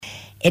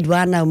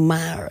Eduardo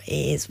Maher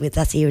is with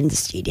us here in the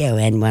studio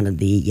and one of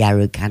the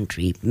Yawuru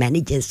country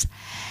managers.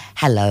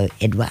 Hello,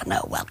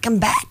 Eduardo. Welcome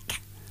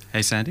back.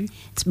 Hey, Sandy.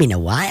 It's been a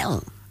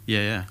while.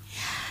 Yeah.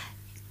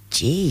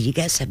 Gee, you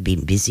guys have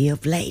been busy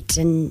of late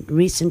and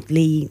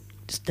recently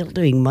still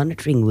doing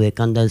monitoring work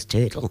on those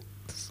turtles.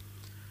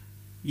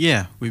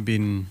 Yeah, we've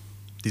been,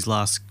 these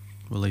last,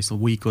 well, at least a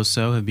week or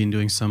so, have been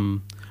doing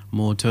some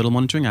more turtle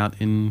monitoring out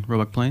in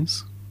Roebuck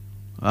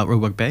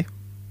Bay.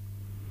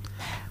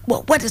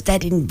 What does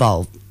that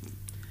involve?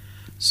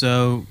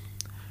 So,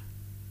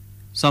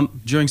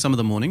 during some of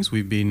the mornings,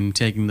 we've been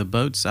taking the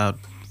boats out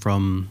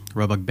from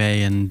Roebuck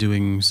Bay and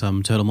doing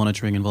some turtle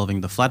monitoring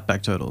involving the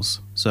flatback turtles.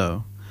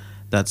 So,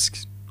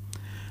 that's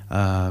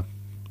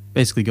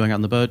basically going out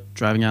in the boat,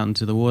 driving out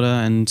into the water,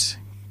 and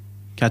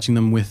catching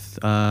them with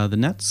the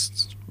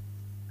nets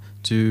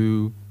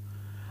to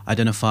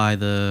identify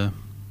the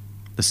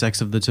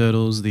sex of the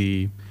turtles,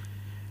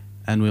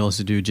 and we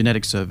also do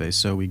genetic surveys.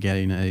 So we get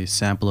in a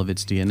sample of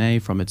its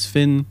DNA from its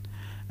fin,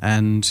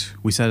 and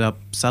we set up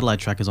satellite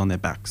trackers on their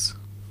backs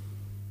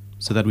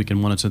so that we can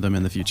monitor them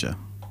in the future.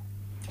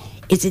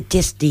 Is it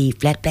just the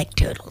flatback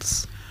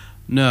turtles?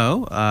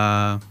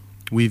 No,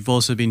 we've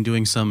also been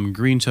doing some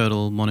green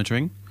turtle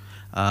monitoring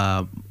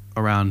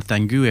around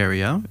Thangu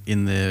area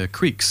in the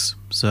creeks.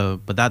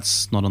 But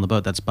that's not on the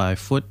boat, that's by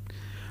foot,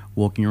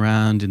 walking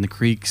around in the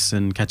creeks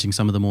and catching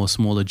some of the more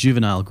smaller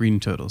juvenile green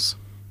turtles.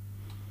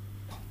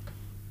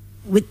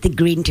 With the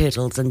green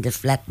turtles and the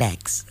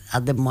flatbacks, are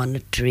the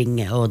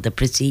monitoring or the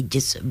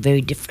procedures very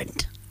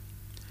different?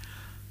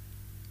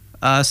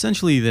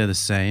 Essentially, they're the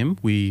same.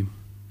 We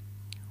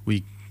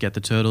get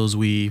the turtles,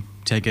 we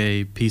take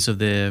a piece of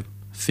their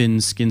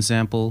fin skin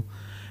sample,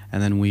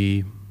 and then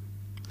we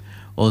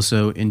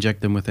also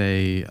inject them with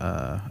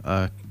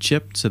a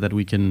chip so that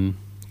we can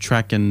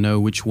track and know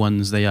which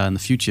ones they are in the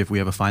future if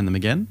we ever find them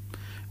again.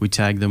 We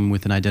tag them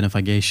with an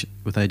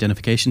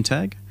identification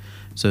tag.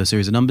 So a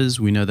series of numbers,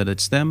 we know that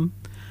it's them.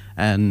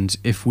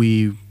 And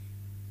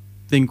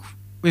depending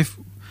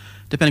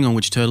on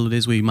which turtle it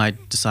is, we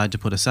might decide to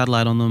put a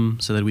satellite on them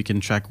so that we can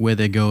track where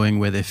they're going,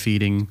 where they're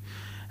feeding,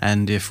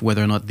 and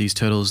whether or not these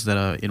turtles that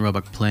are in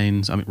Roebuck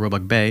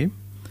Bay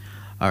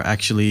are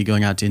actually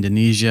going out to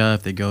Indonesia,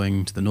 if they're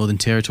going to the Northern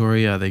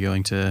Territory, are they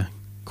going to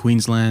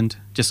Queensland,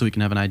 just so we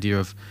can have an idea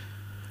of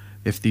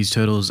if these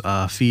turtles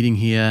are feeding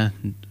here,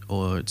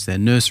 or it's their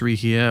nursery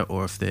here,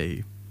 or if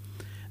they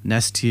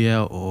nest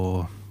here,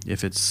 or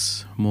if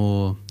it's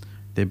more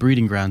their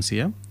breeding grounds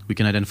here. We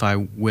can identify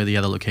where the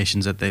other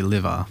locations that they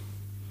live are.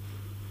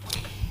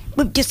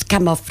 We've just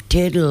come off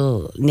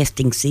turtle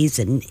nesting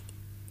season.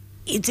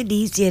 Is it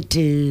easier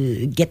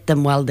to get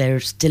them while they're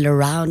still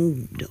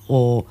around,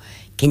 or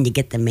can you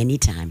get them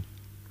anytime?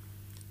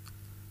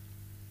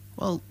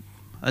 Well,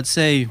 I'd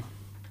say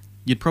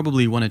you'd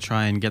probably want to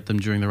try and get them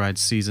during the right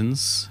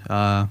seasons.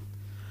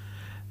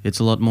 It's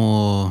a lot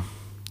more...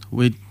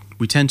 We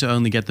tend to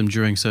only get them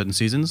during certain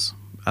seasons.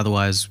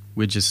 Otherwise,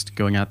 we're just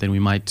going out there and we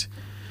might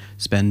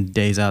spend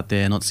days out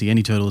there and not see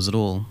any turtles at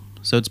all.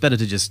 So it's better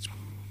to just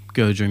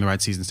go during the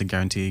right seasons to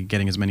guarantee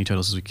getting as many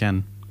turtles as we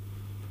can.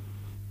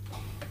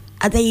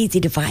 Are they easy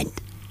to find?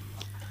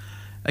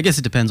 I guess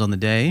it depends on the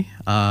day.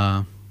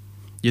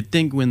 You'd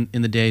think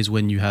in the days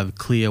when you have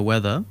clear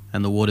weather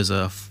and the waters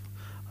are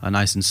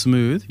nice and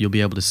smooth, you'll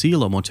be able to see a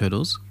lot more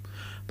turtles,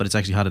 but it's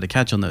actually harder to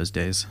catch on those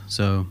days.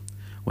 So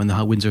when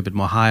the winds are a bit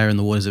more higher and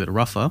the water's a bit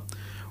rougher,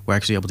 we're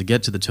actually able to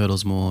get to the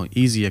turtles more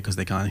easier because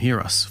they can't hear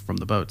us from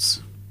the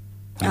boats.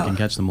 And we can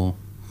catch them all.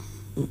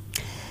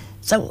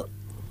 So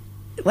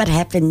what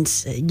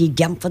happens? You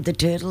jump for the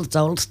turtles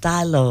old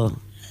style, or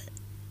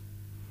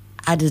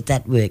how does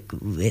that work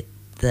with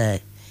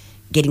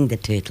getting the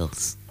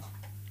turtles?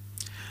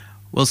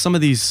 Well, some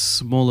of these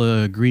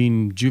smaller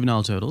green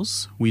juvenile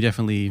turtles, we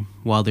definitely,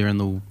 while they're in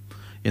the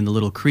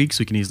little creeks,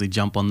 we can easily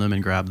jump on them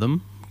and grab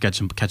them, catch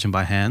them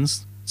by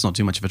hands. It's not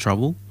too much of a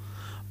trouble.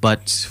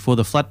 But for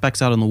the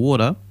flatbacks out on the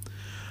water,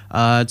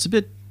 it's a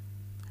bit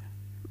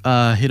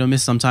hit or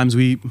miss. Sometimes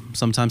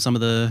some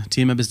of the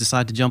team members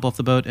decide to jump off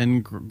the boat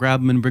and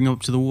grab them and bring them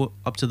up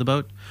to the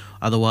boat.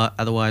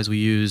 Otherwise, we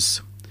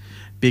use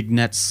big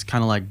nets,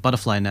 kind of like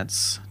butterfly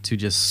nets, to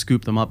just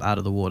scoop them up out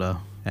of the water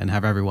and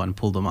have everyone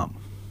pull them up.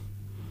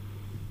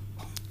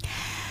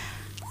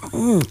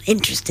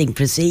 Interesting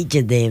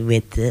procedure there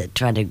with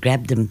trying to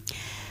grab them.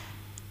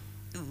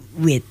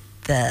 With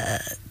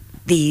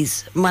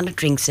these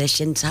monitoring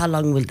sessions, how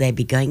long will they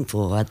be going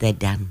for? Are they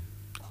done?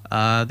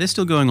 They're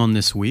still going on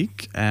this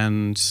week,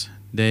 and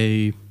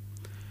they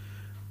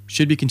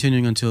should be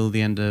continuing until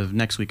the end of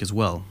next week as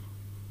well.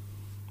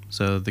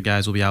 So the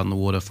guys will be out in the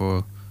water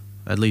for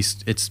at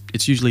least,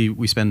 it's usually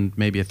we spend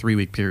maybe a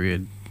 3-week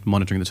period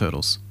monitoring the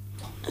turtles.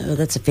 Oh,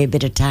 that's a fair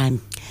bit of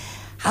time.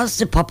 How's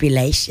the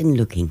population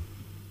looking?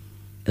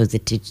 Or is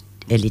it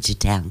early to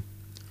tell?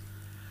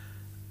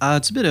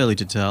 It's a bit early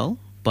to tell,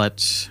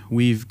 but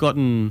we've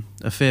gotten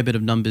a fair bit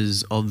of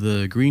numbers of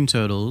the green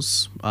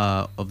turtles,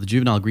 of the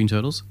juvenile green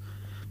turtles,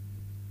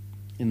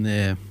 in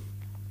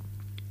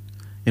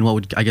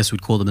what I guess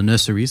we'd call them the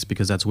nurseries,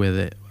 because that's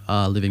where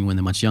are living when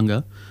they're much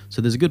younger.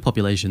 So there's a good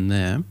population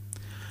there.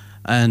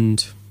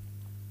 And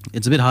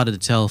it's a bit harder to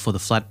tell for the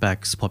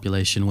flatbacks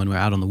population when we're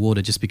out on the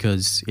water, just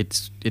because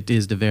it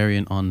is the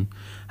variant on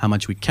how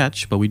much we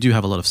catch, but we do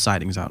have a lot of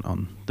sightings out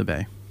on the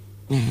bay.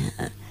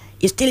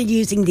 You're still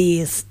using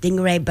the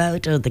stingray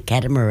boat or the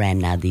catamaran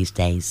now these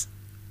days?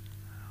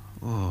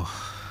 Oh,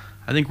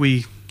 I think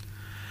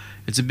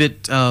it's a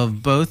bit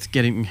of both,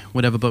 getting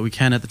whatever boat we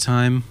can at the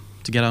time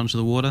to get out into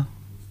the water.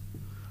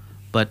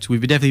 But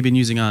we've definitely been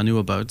using our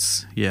newer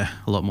boats, a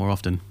lot more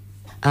often.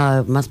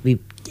 Oh, it must be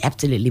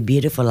absolutely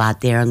beautiful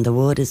out there on the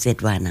water,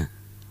 Eduardo.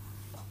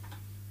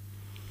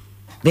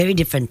 Very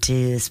different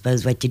to, I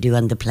suppose, what you do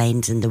on the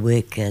planes and the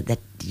work that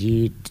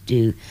you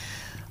do,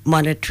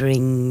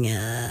 monitoring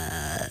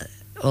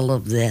all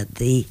of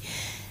the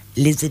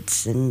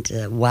lizards and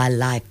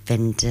wildlife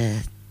and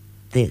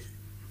the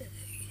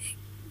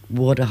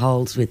water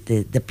holes with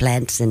the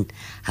plants, and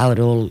how it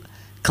all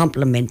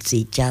complements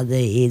each other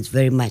is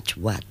very much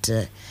what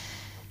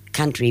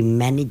country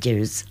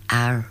managers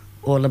are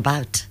all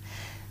about.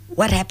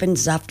 What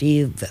happens after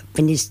you've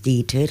finished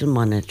the turtle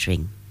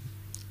monitoring?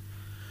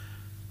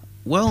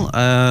 Well,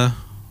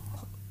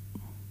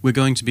 we're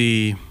going to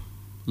be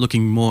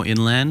looking more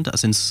inland,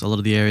 since a lot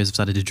of the areas have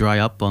started to dry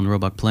up on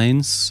Roebuck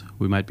Plains.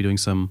 We might be doing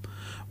some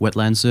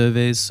wetland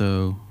surveys,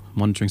 so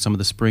monitoring some of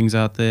the springs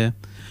out there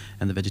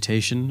and the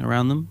vegetation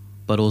around them,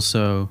 but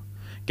also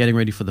getting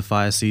ready for the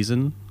fire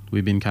season.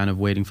 We've been kind of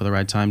waiting for the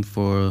right time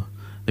for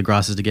the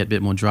grasses to get a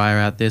bit more drier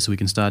out there so we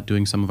can start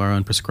doing some of our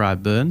own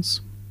prescribed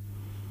burns.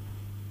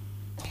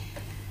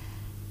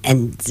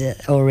 And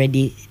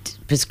already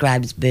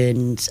prescribed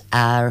burns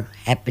are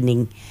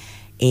happening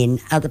in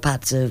other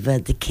parts of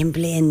the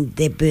Kimberley, and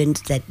they're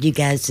burns that you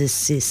guys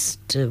assist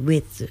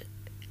with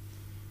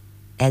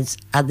as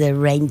other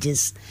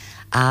rangers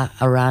are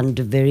around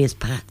the various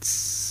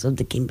parts of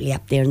the Kimberley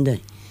up there in the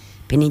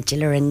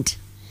peninsula and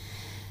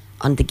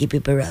on the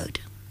Gippipa Road.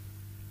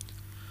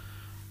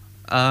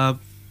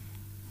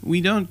 We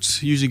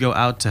don't usually go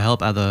out to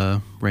help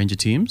other ranger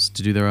teams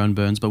to do their own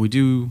burns, but we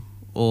do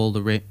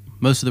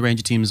most of the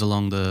ranger teams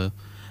along the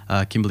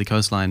Kimberley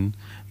coastline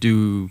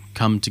do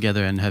come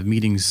together and have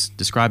meetings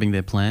describing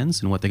their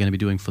plans and what they're going to be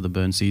doing for the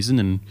burn season,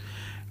 and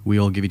we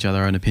all give each other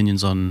our own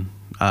opinions on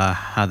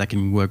how that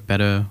can work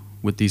better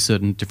with these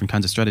certain different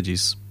kinds of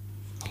strategies.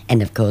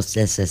 And of course,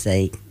 as I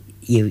say,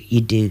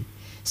 you do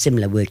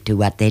similar work to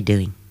what they're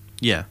doing.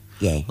 Yeah.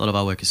 Yeah. A lot of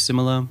our work is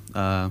similar.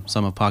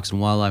 Some of Parks and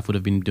Wildlife would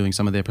have been doing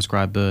some of their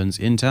prescribed burns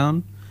in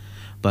town,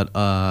 but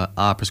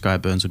our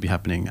prescribed burns would be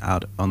happening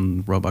out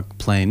on Roebuck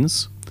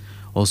Plains,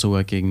 also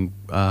working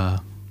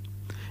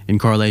in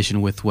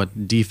correlation with what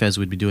DFES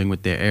would be doing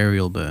with their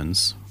aerial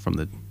burns from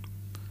the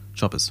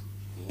choppers.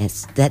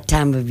 Yes, that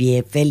time of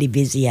year, fairly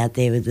busy out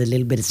there with a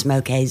little bit of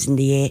smoke haze in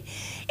the air.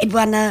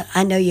 Eduardo,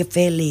 I know you're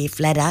fairly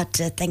flat out.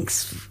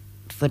 Thanks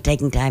for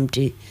taking time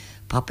to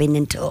pop in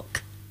and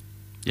talk.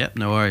 Yep,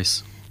 no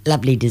worries.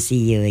 Lovely to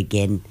see you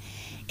again.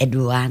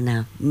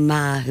 Eduardo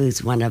Maher,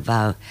 who's one of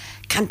our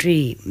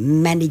country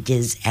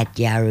managers at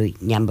Yawuru,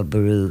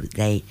 Nyambabaru.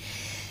 They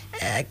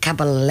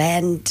cover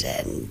land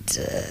and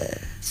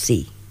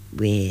sea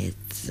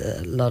with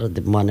a lot of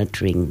the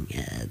monitoring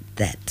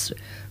that's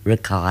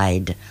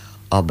required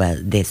of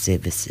their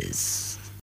services.